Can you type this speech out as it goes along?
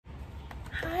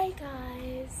Bye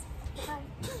guys. Bye.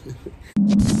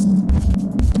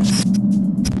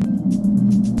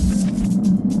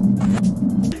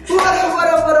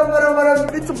 What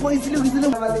up? It's a boy Zillewizzy.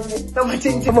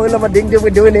 LamaCingcing, LamaDingDing, we're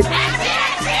doing it.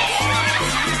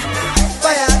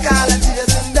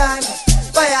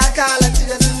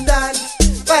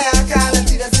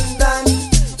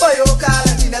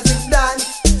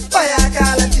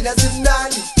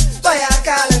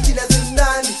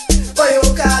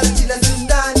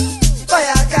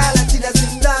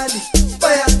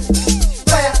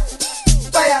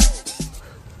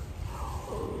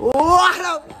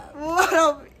 What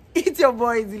up? It's your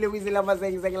boy Zillewizzy,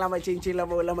 Lamazingzing, LamaCingcing,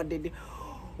 LamaWooWoo,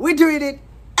 we're doing it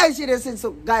as you listen.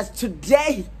 So guys,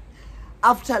 today,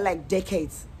 after like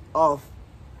decades of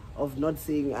not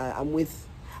seeing, I'm with,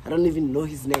 I don't even know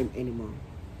his name anymore.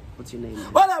 What's your name,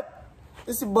 man? What up?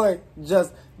 It's your boy,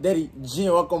 Just Daddy G.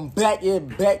 Welcome back,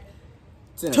 back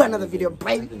to another video,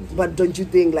 baby. But don't you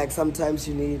think like sometimes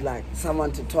you need like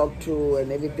someone to talk to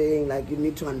and everything? Like you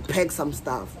need to unpack some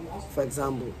stuff, for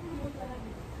example.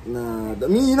 Nah, I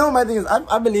mean, you know, my thing is,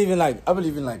 I believe in like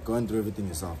going through everything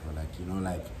yourself. But like, you know,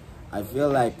 like I feel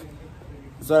like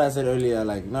that's what I said earlier.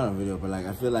 Like not a video, but like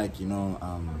I feel like, you know,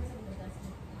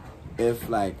 if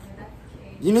like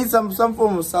you need some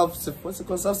form of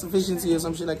self-sufficiency or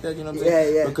some shit like that, you know what I'm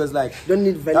saying? Yeah. Because like don't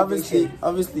need validation.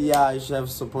 Obviously, yeah, you should have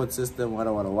support system,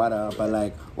 whatever. But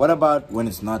like, what about when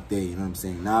it's not there? You know what I'm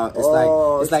saying? Now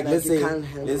it's like let's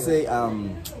say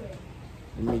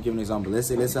let me give an example. Let's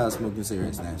say I'm smoking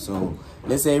cigarettes now. So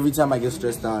let's say every time I get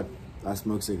stressed out, I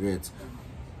smoke cigarettes.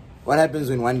 What happens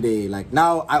when one day, like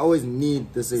now, I always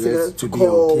need the cigarettes to be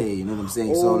okay. You know what I'm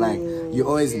saying? So like, you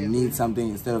always need something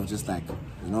instead of just like,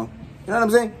 you know what I'm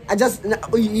saying?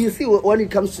 You see, when it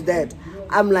comes to that,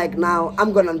 I'm like, now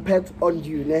I'm gonna unpack on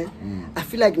you, né? I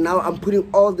feel like now I'm putting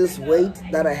all this weight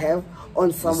that I have on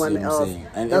someone else.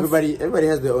 And everybody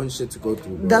has their own shit to go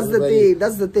through. Bro. That's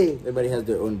the thing. Everybody has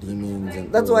their own demons.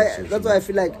 And that's why I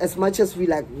feel like as much as we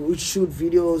shoot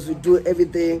videos, we do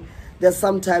everything, there's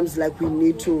sometimes like we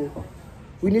need to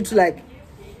like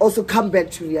also come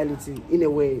back to reality in a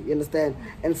way, you understand?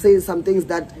 And say some things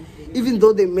that even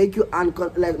though they make you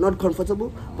not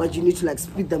comfortable, but you need to like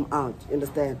spit them out, you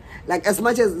understand? Like as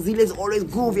much as Zilla is always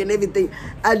groovy and everything,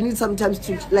 I need sometimes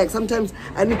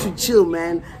I need to chill,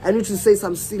 man. I need to say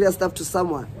some serious stuff to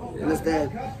someone, you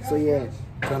understand? So yeah.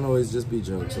 Can't always just be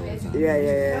jokes all the time.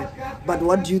 Yeah. But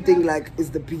what do you think like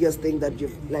is the biggest thing that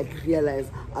you've like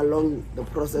realized along the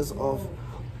process of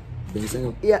being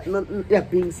single?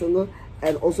 Being single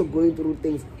and also going through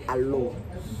things alone?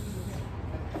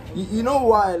 You know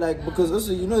why? Like, because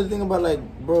also, you know, the thing about like,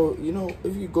 bro, you know,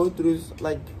 if you go through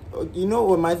like, you know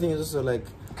what my thing is also like,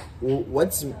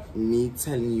 what's me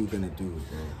telling you gonna do,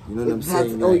 bro? You know what I'm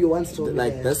saying? Oh, you want to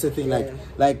like that's the thing. Like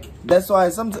that's why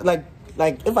sometimes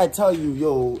like if I tell you,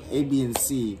 yo, A, B, and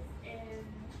C,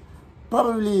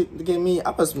 probably look at me,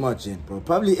 I'm a smart gent, bro.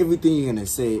 Probably everything you're gonna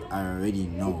say, I already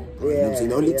know, bro. You know what I'm saying?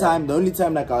 The only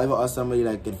time like I'll ever ask somebody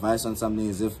like advice on something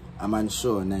is if I'm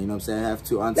unsure. Now you know what I'm saying? I have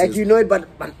two answers. Like you know it, but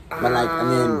like I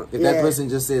mean, if that person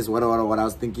just says what I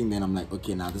was thinking, then I'm like,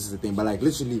 okay, now this is the thing. But like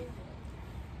literally,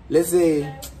 let's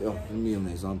say, let me give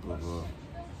an example,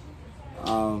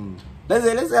 bro.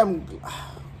 Let's say I'm.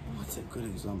 What's a good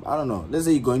example? I don't know. Let's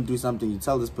say you're going through something. You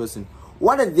tell this person,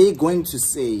 what are they going to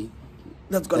say?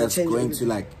 That's change. To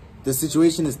like the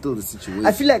situation is still the situation.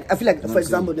 I feel like for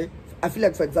example,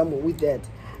 with that,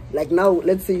 like now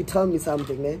let's say you tell me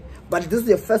something, but this is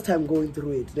your first time going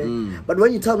through it, but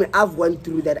when you tell me I've went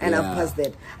through that and I've passed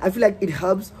that, I feel like it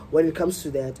helps when it comes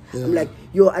to that. I'm like,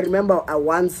 yo, I remember I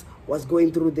once was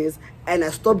going through this and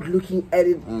I stopped looking at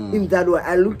it in that way.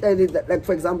 I looked at it like,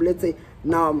 for example, let's say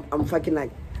now I'm fucking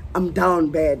like I'm down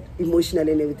bad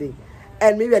emotionally and everything,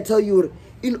 and maybe I tell you,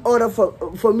 in order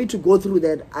for me to go through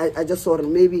that, I just thought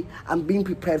maybe I'm being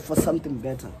prepared for something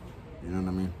better. You know what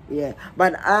I mean? Yeah.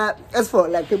 But as for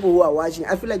like people who are watching,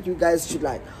 I feel like you guys should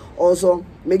like also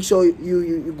make sure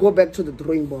you go back to the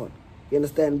drawing board. You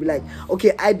understand? Be like,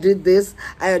 okay, I did this,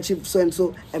 I achieved so and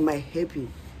so, am I happy?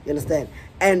 You understand?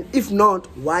 And if not,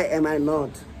 why am I not?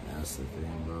 That's the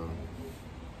thing, bro.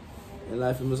 In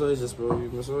life, you must always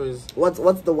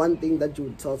What's the one thing that you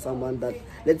would tell someone that,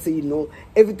 let's say, you know,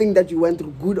 everything that you went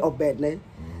through, good or bad,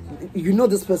 you know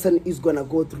this person is gonna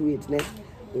go through it,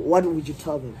 what would you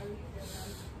tell them?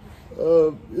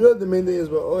 You know, the main thing is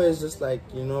we're always just like,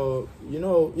 you know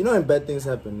when bad things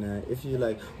happen, if you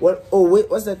like,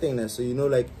 what's that thing, so you know,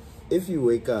 like, if you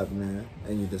wake up, man,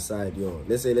 and you decide, yo,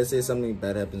 let's say something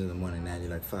bad happens in the morning, and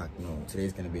you're like, fuck, no,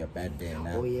 today's gonna be a bad day,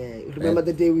 man. Oh yeah, remember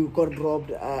the day we got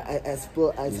robbed? I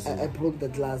broke the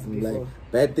glass before. Like,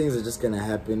 bad things are just gonna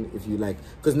happen if you like,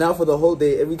 because now for the whole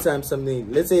day, every time something,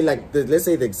 let's say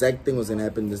the exact thing was gonna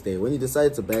happen this day. When you decide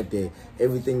it's a bad day,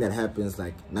 everything that happens,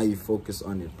 like, now you focus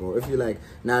on it, bro. If you're like,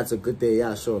 nah, it's a good day,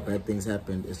 yeah, sure, bad things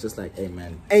happened. It's just like, hey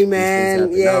man,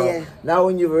 yeah. Now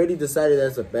when you've already decided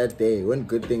that's a bad day, when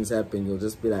good things happen, you'll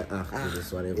just be like,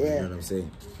 just whatever. Yeah. You know what I'm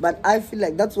saying? But I feel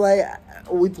like that's why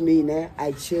with me,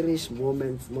 I cherish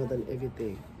moments more than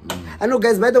everything. I know,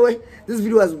 guys, by the way, this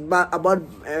video was about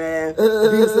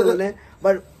being single,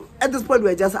 but at this point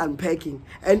we're just unpacking.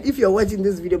 And if you're watching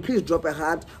this video, please drop a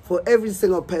heart for every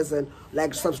single person,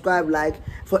 like, subscribe, like,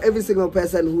 for every single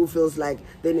person who feels like,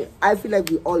 then I feel like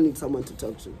we all need someone to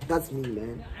talk to. That's me,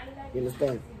 man. You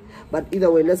understand? But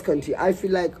either way, let's continue. I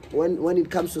feel like when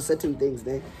it comes to certain things,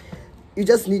 you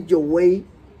just need your way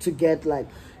to get, like,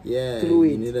 through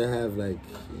it. You need to have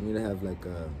like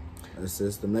a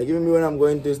system. Like, even me, when I'm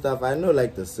going through stuff, I know,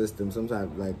 like, the system.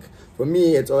 Sometimes, like, for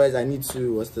me, it's always, I need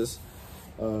to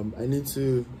I need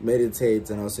to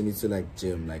meditate, and also need to, like,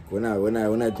 gym. Like, when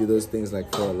I do those things,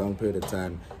 like, for a long period of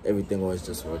time, everything always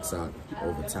just works out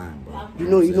over time, bro.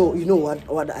 You know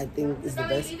what I think is the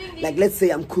best? Like, let's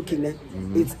say I'm cooking,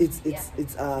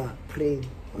 it's praying.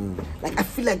 Like, I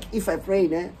feel like if I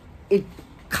pray, it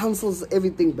cancels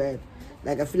everything bad.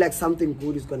 Like, I feel like something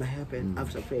good is gonna happen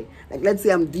after praying. Like, let's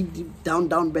say I'm deep down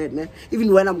bad,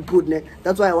 even when I'm good,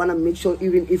 that's why I wanna make sure,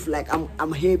 even if, like,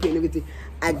 I'm happy and everything,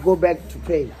 I go back to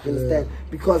pray. You understand?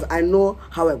 Because I know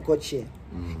how I got here.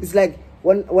 It's like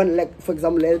when like, for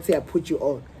example, let's say I put you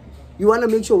on. You wanna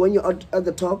make sure when you're at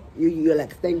the top, you're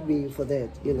like, thank me for that.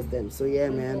 You understand? So yeah,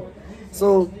 man.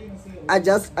 So I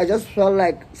just felt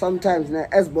like sometimes,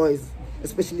 as boys,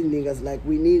 especially niggas, like,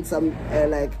 we need some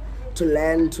like, to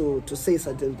learn to say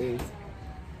certain things.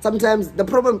 Sometimes the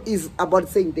problem is about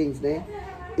saying things,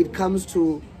 it comes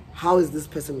to, how is this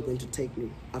person going to take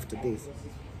me after this?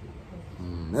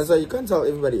 That's why you can't tell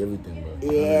everybody everything, bro.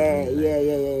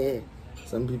 Yeah.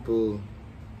 Some people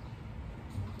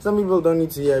don't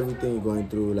need to hear everything you're going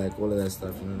through, like, all of that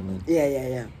stuff, you know what I mean?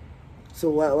 Yeah. So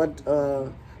what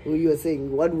you were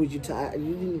saying, what would you tell?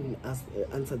 You didn't even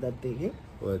answer that thing, eh?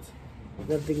 What?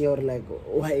 That thing, you're like,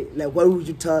 why? Like, what would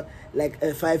you tell, like,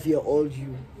 a 5-year-old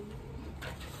you?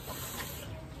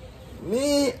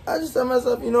 Me, I just tell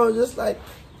myself, just like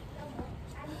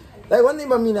one thing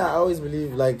about me now, I always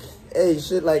believe, like, hey,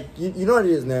 shit, like, you know what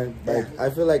it is, man? Like, I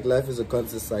feel like life is a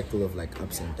constant cycle of, like,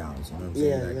 ups and downs, you know what I'm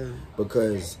saying? Like,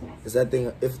 because it's that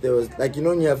thing, if there was, like,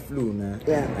 when you have flu, man,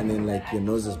 and then, like, your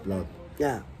nose is blocked,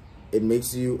 it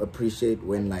makes you appreciate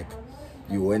when, like,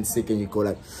 you went sick and you go,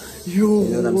 like, you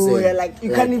know what I'm saying? Yeah, like,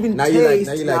 you can't even taste.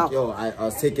 Now you're like, yo, I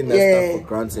was taking that stuff for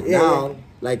granted. Now,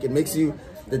 like, it makes you,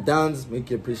 the downs make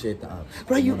you appreciate the ups.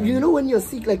 Bro, you know when you're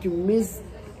sick, like, you miss,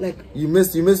 like, you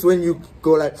miss when you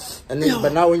go, like, and then,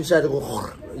 but now when you try to go,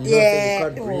 you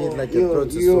can't breathe, like, your throat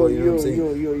is sore, you know what I'm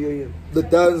saying? The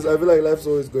downs, I feel like life's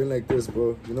always going like this,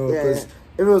 bro, you know, because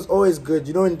if it was always good,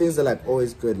 when things are, like,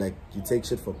 always good, like, you take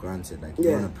shit for granted, like, you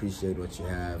don't appreciate what you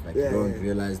have, like, you don't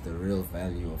realize the real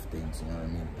value of things, you know what I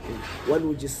mean? What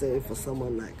would you say for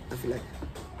someone, like, I feel like,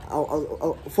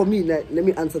 for me, like, let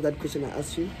me answer that question I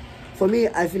asked you. For me,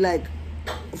 I feel like,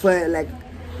 for, like,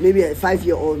 maybe a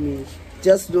 5-year-old me,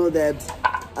 just know that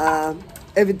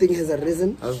everything has a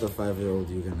reason. As the 5-year-old,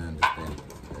 you can understand.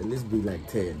 At least be like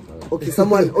 10, bro. Okay,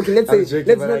 let's say,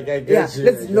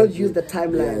 let's not use the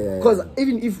timeline, because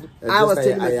even if I was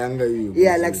telling a younger you,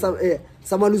 like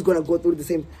someone who's gonna go through the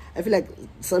same, I feel like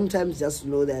sometimes just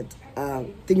know that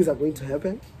things are going to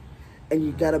happen, and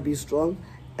you gotta be strong,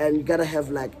 and you gotta have,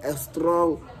 like, a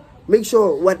strong, make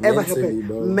sure whatever happens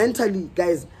mentally,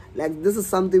 guys. Like, this is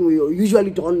something we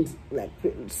usually don't, like,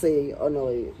 say on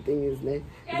our thing is, we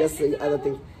just say other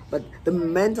things, but the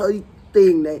mental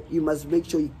thing that you must make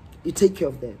sure you take care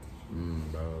of that.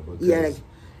 Bro, like,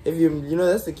 if you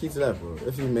that's the key to that, bro.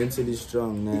 If you're mentally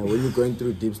strong, when you're going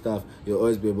through deep stuff, you'll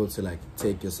always be able to, like,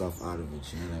 take yourself out of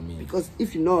it, you know what I mean? Because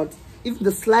if you're not, if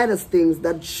the slightest things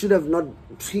that should have not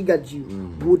triggered you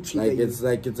would trigger you.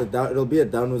 Like, it'll be a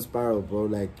downward spiral, bro,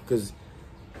 like, because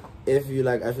if you,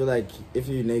 like, I feel like if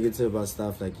you're negative about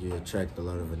stuff, like, you attract a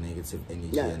lot of a negative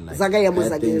energy, and, like, bad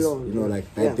things,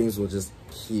 like, bad things will just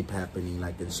keep happening,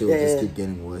 like, and shit will just keep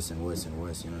getting worse and worse and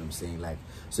worse, you know what I'm saying? Like,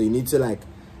 so you need to, like,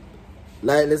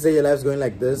 let's say your life's going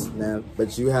like this now,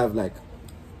 but you have, like,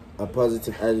 a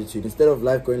positive attitude. Instead of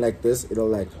life going like this, it'll,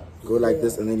 like, go like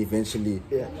this, and then eventually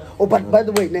but by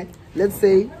the way, let's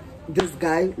say this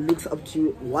guy looks up to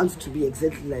you, wants to be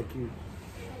exactly like you.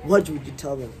 what would you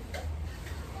tell them?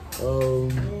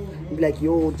 Be like,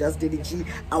 yo, just did it, G.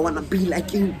 I wanna be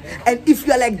like you. And if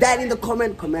you're like that in the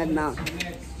comment now.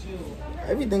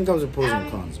 Everything comes with pros and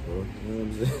cons, bro. You know what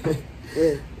I'm saying?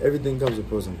 Yeah. Everything comes with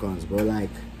pros and cons, bro. Like,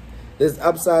 there's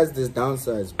upsides, there's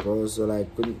downsides, bro. So like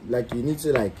you need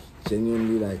to like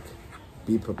genuinely like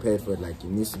be prepared for it. Like,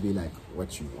 it needs to be like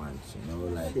what you want, you know.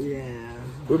 Like, yeah.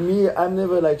 With me, I'm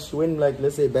never like, when like,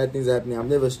 let's say bad things are happening, I'm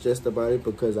never stressed about it,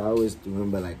 because I always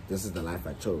remember like, this is the life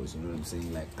I chose. You know what I'm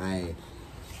saying? Like,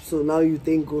 So now you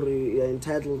think you're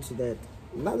entitled to that?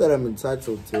 Not that I'm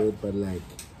entitled to it, but like,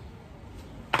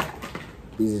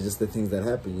 these are just the things that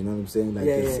happen, you know what I'm saying? Like,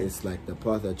 it's like the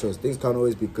path I chose. Things can't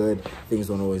always be good, things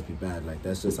don't always be bad. Like,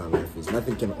 that's just how life is.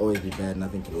 Nothing can always be bad,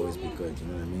 nothing can always be good, you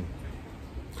know what I mean?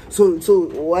 So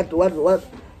what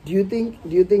do you think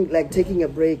like taking a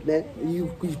break, then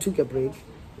you took a break,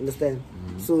 understand?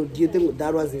 So do you think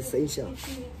that was essential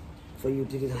for you?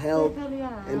 Did it help,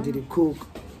 and did it cook?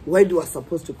 Why do I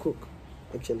supposed to cook,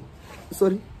 actually?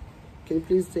 Sorry, can you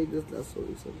please take this last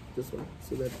one, this one,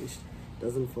 so that it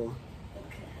doesn't fall?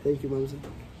 Thank you, Mamsi.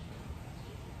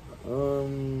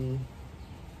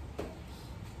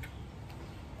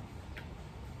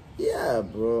 Yeah,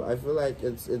 bro. I feel like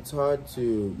it's hard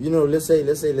to, you know, let's say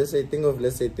think of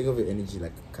your energy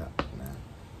like a cup, man.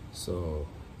 So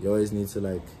you always need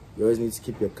to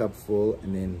keep your cup full,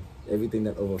 and then everything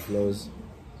that overflows,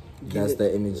 that's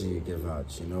the energy you give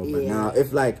out, you know. But now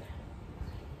if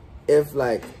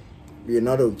you're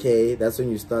not okay, that's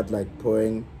when you start like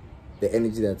pouring the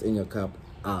energy that's in your cup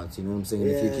out, you know what I'm saying?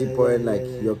 If you keep pouring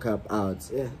your cup out,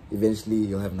 eventually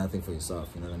you'll have nothing for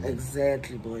yourself, you know what I mean?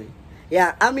 Exactly, boy.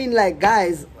 Yeah, I mean, like,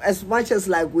 guys, as much as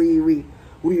like we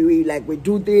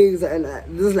do things, and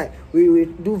this is like we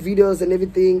do videos and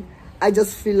everything, I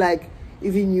just feel like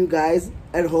even you guys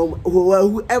at home,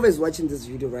 whoever is watching this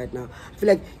video right now, I feel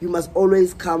like you must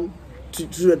always come to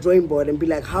the drawing board and be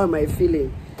like, how am I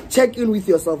feeling? Check in with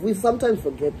yourself. We sometimes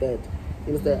forget that,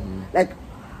 you understand? Like,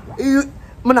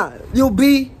 you'll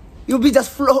be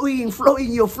just flowing, you're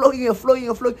flowing,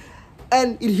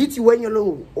 and it hits you when you're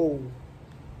like,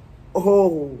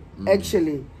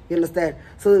 actually, you understand?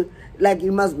 So like,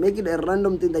 you must make it a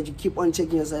random thing that you keep on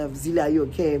checking yourself. Zilla, are you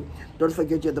okay? Don't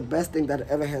forget, you're the best thing that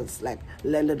ever has like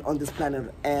landed on this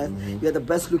planet Earth. You're the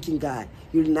best looking guy.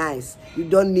 You're nice. You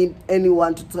don't need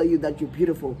anyone to tell you that you're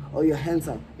beautiful or you're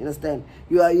handsome. You understand?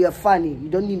 You're funny. You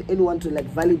don't need anyone to like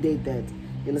validate that.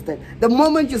 You understand? The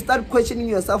moment you start questioning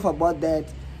yourself about that,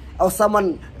 or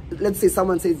someone, let's say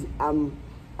someone says, I'm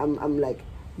like,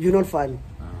 you're not funny,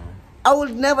 I will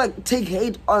never take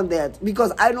hate on that,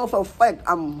 because I know for a fact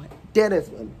I'm dead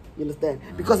as well. You understand?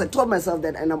 Because I told myself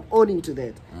that, and I'm owning to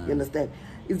that. You understand?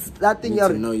 It's that thing. You need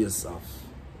to know yourself.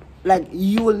 Like,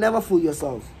 you will never fool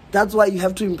yourself. That's why you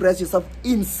have to impress yourself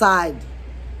inside.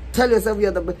 Tell yourself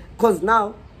you're the best. Because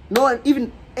now, no one,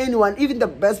 even anyone, even the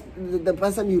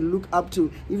person you look up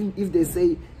to, even if they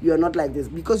say you are not like this,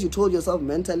 because you told yourself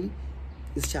mentally,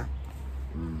 it's sharp.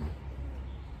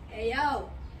 Hey,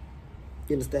 yo.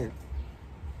 You understand?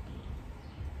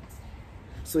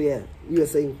 So yeah, you are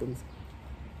saying things.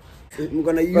 I'm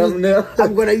gonna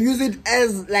use it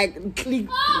as like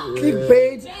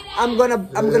clickbait. I'm gonna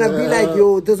be like,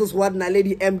 yo, this is what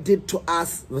Naledi M did to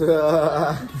us.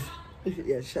 Yeah,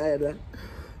 Shia.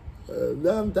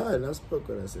 No, I'm done. I spoke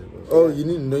what I said, bro. Oh, you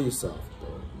need to know yourself, bro.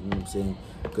 You know what I'm saying?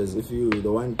 Because if you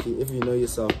know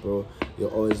yourself, bro,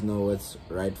 you'll always know what's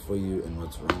right for you and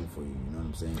what's wrong for you. You know what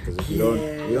I'm saying? Because if you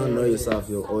don't know yourself,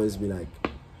 you'll always be like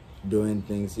doing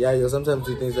things. Yeah, you'll sometimes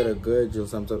do things that are good. You'll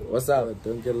sometimes, what's up?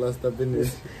 Don't get lost up in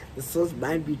this. The sauce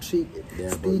might be tricky.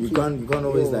 Yeah, but you can't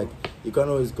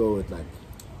always go with like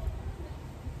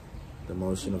the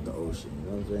motion of the ocean. You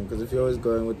know what I'm saying? Because if you're always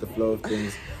going with the flow of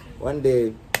things, one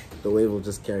day the wave will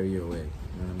just carry you away. You know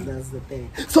what I mean? That's the thing.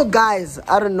 So guys,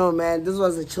 I don't know, man. This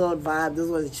was a chill vibe. This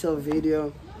was a chill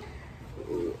video.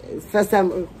 First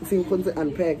time seeing Kunze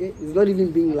unpack it. It's not even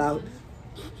being loud.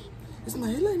 Is my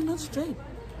hairline not straight?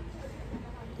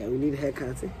 Yeah, we need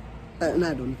haircuts. No,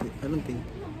 I don't think.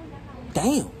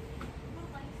 Damn.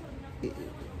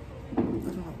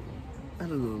 I don't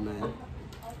know, man.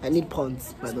 I need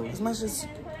ponds, by the way. As much as,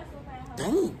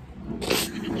 damn.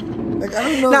 Like, I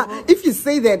don't know. Now, if you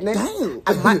say that, man, damn.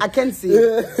 I can't see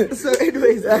it. So,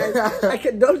 anyways,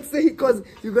 don't say it because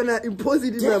you're gonna impose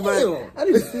it in my mind. I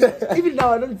don't see it. Even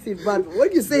now, I don't see it. But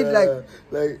when you say it,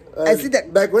 I see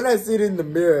that. Like when I see it in the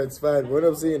mirror, it's fine. When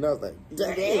I'm seeing it, I was like,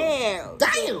 damn.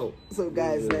 So,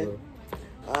 guys, man,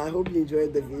 I hope you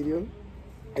enjoyed the video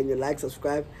and you like,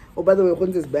 subscribe. Oh, by the way,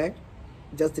 Khonze is back.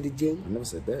 Just to the gym. I never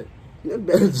said that. You're not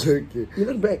back. I'm joking.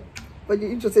 You're not back. But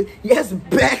you're interested. Yes,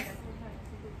 back.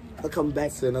 Welcome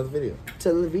back to another video.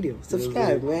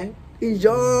 Subscribe, man.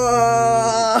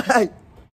 Enjoy.